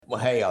Well,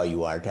 hey, all you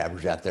water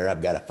tappers out there,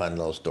 I've got a fun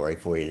little story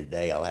for you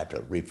today. I'll have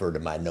to refer to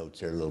my notes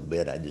here a little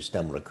bit. I just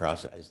stumbled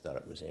across it. I just thought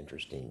it was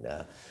interesting.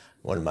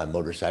 One of my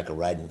motorcycle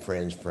riding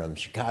friends from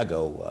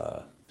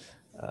Chicago,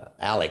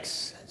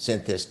 Alex,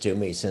 sent this to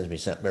me. He sends me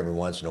something every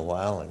once in a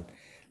while. And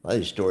a lot of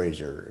these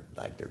stories are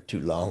like they're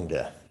too long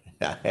to,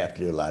 I have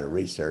to do a lot of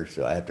research,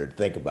 so I have to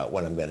think about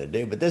what I'm going to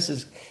do. But this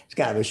is it's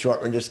kind of a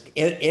short one, just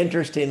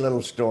interesting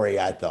little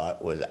story I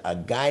thought was a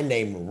guy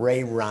named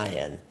Ray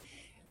Ryan,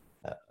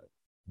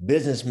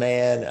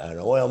 businessman, an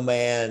oil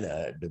man,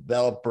 a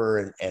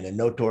developer, and a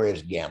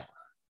notorious gambler.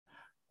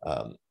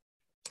 Um,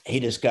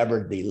 he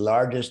discovered the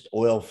largest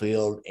oil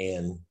field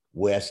in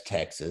West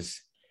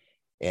Texas,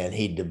 and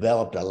he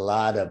developed a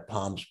lot of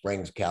Palm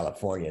Springs,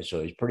 California.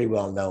 So he's pretty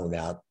well known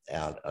out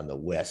on the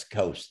West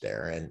Coast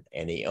there,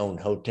 and he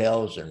owned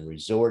hotels and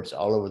resorts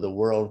all over the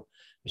world.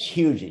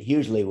 He was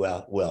hugely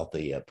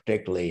wealthy,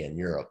 particularly in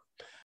Europe.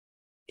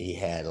 He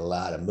had a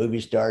lot of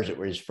movie stars that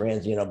were his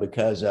friends,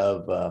 because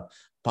of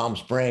Palm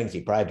Springs.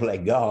 He probably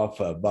played golf.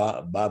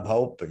 Bob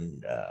Hope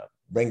and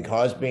Bing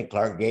Crosby and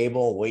Clark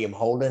Gable, William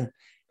Holden,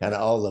 kind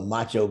of all the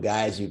macho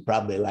guys who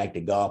probably like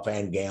to golf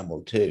and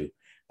gamble too.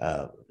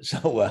 So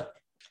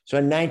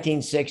in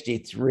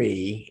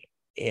 1963,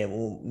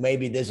 and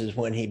maybe this is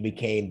when he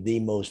became the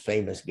most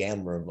famous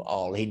gambler of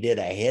all. He did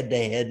a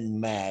head-to-head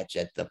match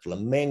at the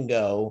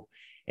Flamingo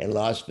in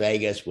Las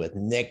Vegas with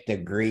Nick the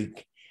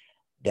Greek.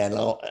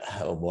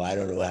 Oh boy, I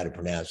don't know how to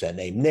pronounce that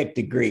name. Nick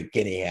the Greek,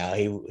 anyhow.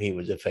 He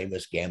was a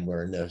famous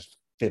gambler in the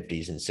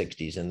 50s and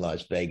 60s in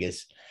Las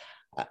Vegas.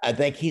 I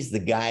think he's the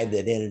guy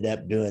that ended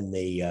up doing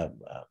the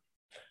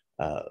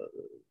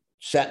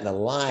setting the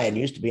line.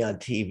 Used to be on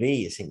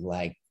TV, it seemed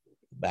like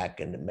back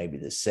in maybe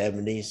the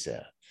 70s,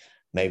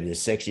 maybe the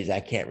 60s.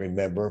 I can't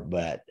remember,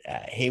 but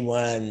he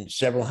won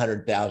several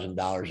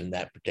 $100,000 in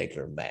that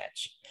particular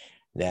match.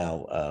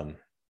 Now,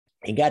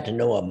 he got to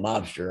know a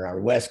mobster,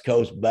 our West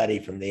Coast buddy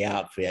from the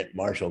outfit,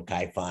 Marshall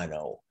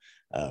Caifano,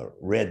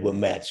 Red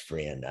Wimet's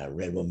friend.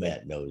 Red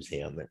Wimet knows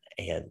him,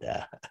 and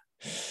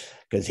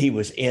because he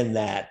was in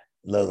that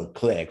little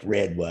clique,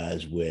 Red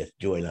was, with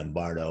Joey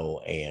Lombardo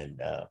and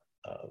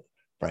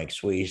Frank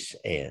Swiss,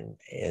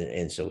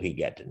 and so he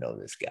got to know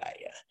this guy.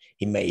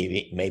 He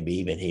maybe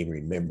even he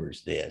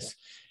remembers this,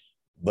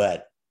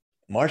 but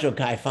Marshall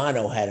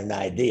Caifano had an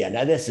idea.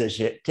 Now this is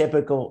a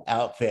typical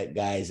outfit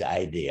guy's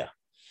idea.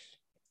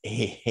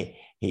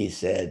 He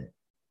said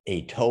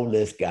he told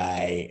this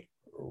guy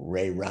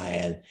Ray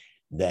Ryan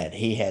that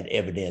he had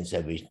evidence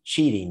of his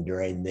cheating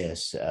during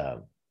this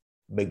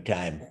big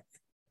time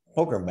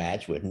poker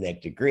match with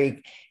Nick the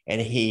Greek,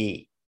 and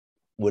he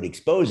would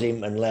expose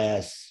him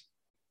unless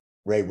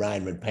Ray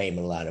Ryan would pay him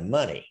a lot of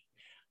money,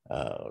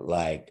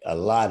 like a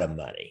lot of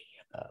money.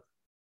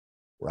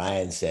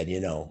 Ryan said,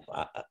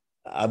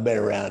 I've been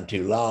around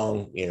too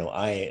long.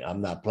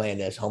 I'm not playing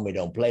this. Homie,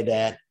 don't play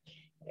that.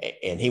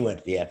 And he went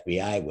to the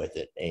FBI with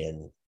it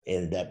and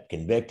ended up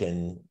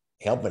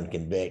helping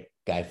convict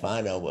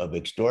Caifano of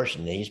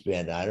extortion. He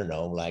spent, I don't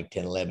know, like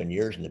 10, 11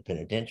 years in the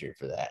penitentiary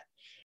for that.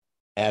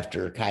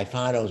 After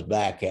Caifano's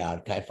back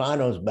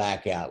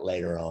out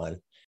later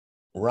on,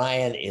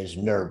 Ryan is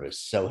nervous.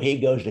 So he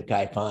goes to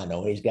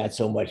Caifano. He's got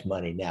so much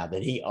money now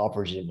that he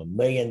offers him $1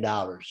 million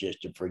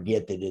just to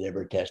forget that it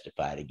ever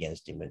testified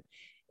against him.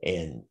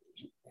 And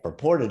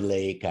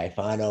purportedly,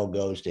 Caifano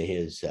goes to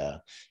his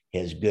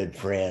good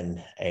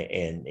friend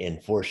and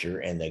enforcer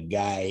and the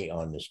guy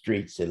on the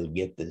streets that'll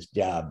get this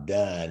job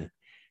done.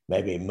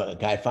 Maybe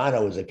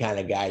Caifano was the kind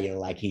of guy,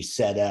 like he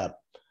set up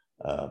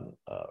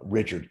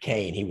Richard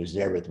Kane. He was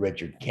there with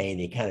Richard Kane.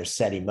 He kind of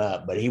set him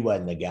up, but he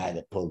wasn't the guy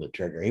that pulled the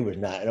trigger. He was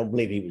not. I don't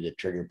believe he was a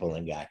trigger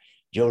pulling guy.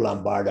 Joe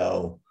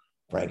Lombardo,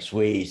 Frank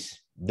Swiss,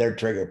 they're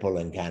trigger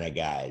pulling kind of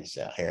guys.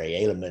 Harry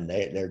Aleman,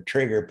 they're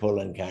trigger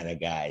pulling kind of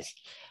guys.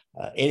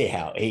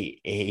 Anyhow,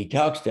 he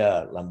talks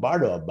to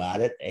Lombardo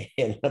about it,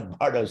 and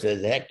Lombardo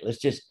says, "Heck, let's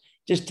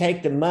just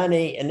take the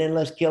money and then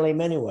let's kill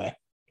him anyway."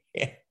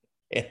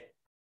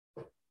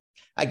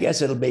 I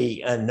guess it'll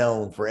be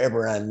unknown,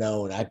 forever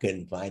unknown. I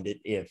couldn't find it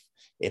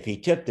if he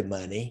took the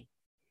money,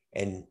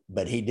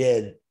 but he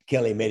did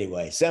kill him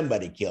anyway.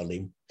 Somebody killed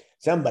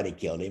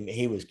him.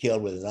 He was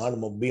killed with an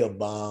automobile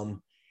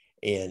bomb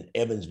in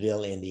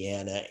Evansville,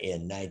 Indiana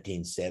in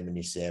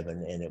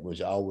 1977, and it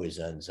was always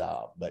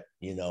unsolved. But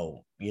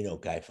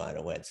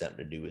Caifano had something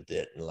to do with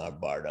it, and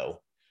Lombardo.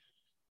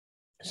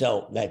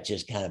 So that's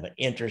just kind of an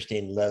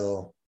interesting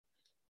little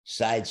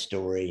side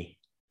story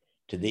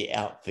to the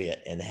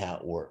outfit and how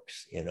it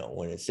works.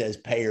 When it says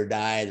pay or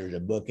die, there's a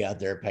book out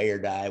there, Pay or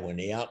Die. When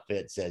the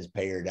outfit says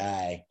pay or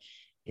die,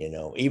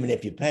 even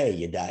if you pay,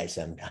 you die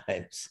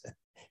sometimes.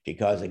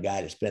 Because a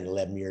guy to spend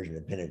 11 years in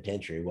the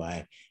penitentiary,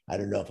 why, I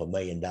don't know if $1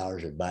 million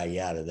would buy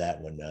you out of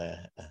that one.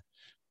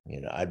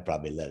 I'd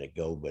probably let it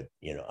go, but,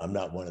 I'm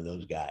not one of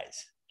those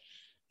guys.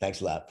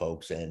 Thanks a lot,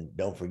 folks. And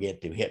don't forget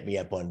to hit me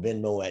up on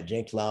Venmo at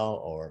Jinx Law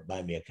or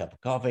buy me a cup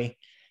of coffee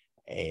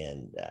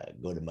and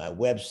go to my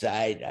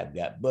website. I've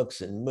got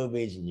books and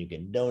movies and you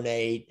can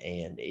donate.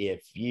 And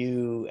if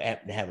you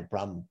happen to have a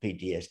problem with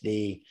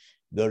PTSD,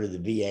 go to the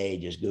VA,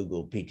 just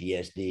Google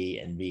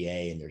PTSD and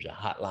VA, and there's a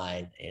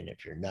hotline. And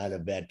if you're not a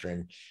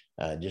veteran,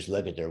 just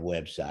look at their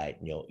website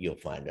and you'll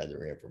find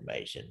other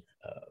information.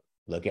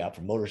 Look out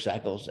for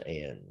motorcycles,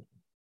 and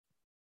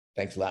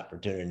thanks a lot for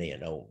tuning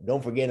in. Oh,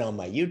 don't forget, on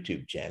my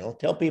YouTube channel,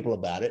 tell people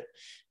about it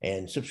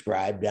and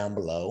subscribe down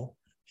below.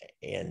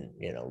 And,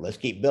 let's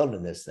keep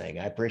building this thing.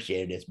 I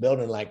appreciate it. It's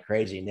building like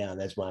crazy now. And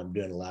that's why I'm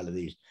doing a lot of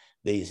these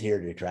here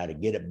to try to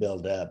get it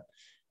built up.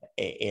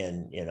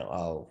 And,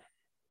 I'll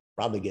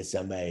probably get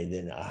somebody,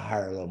 then I'll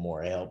hire a little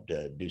more help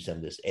to do some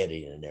of this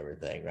editing and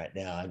everything. Right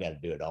now, I got to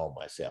do it all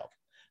myself.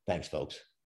 Thanks, folks.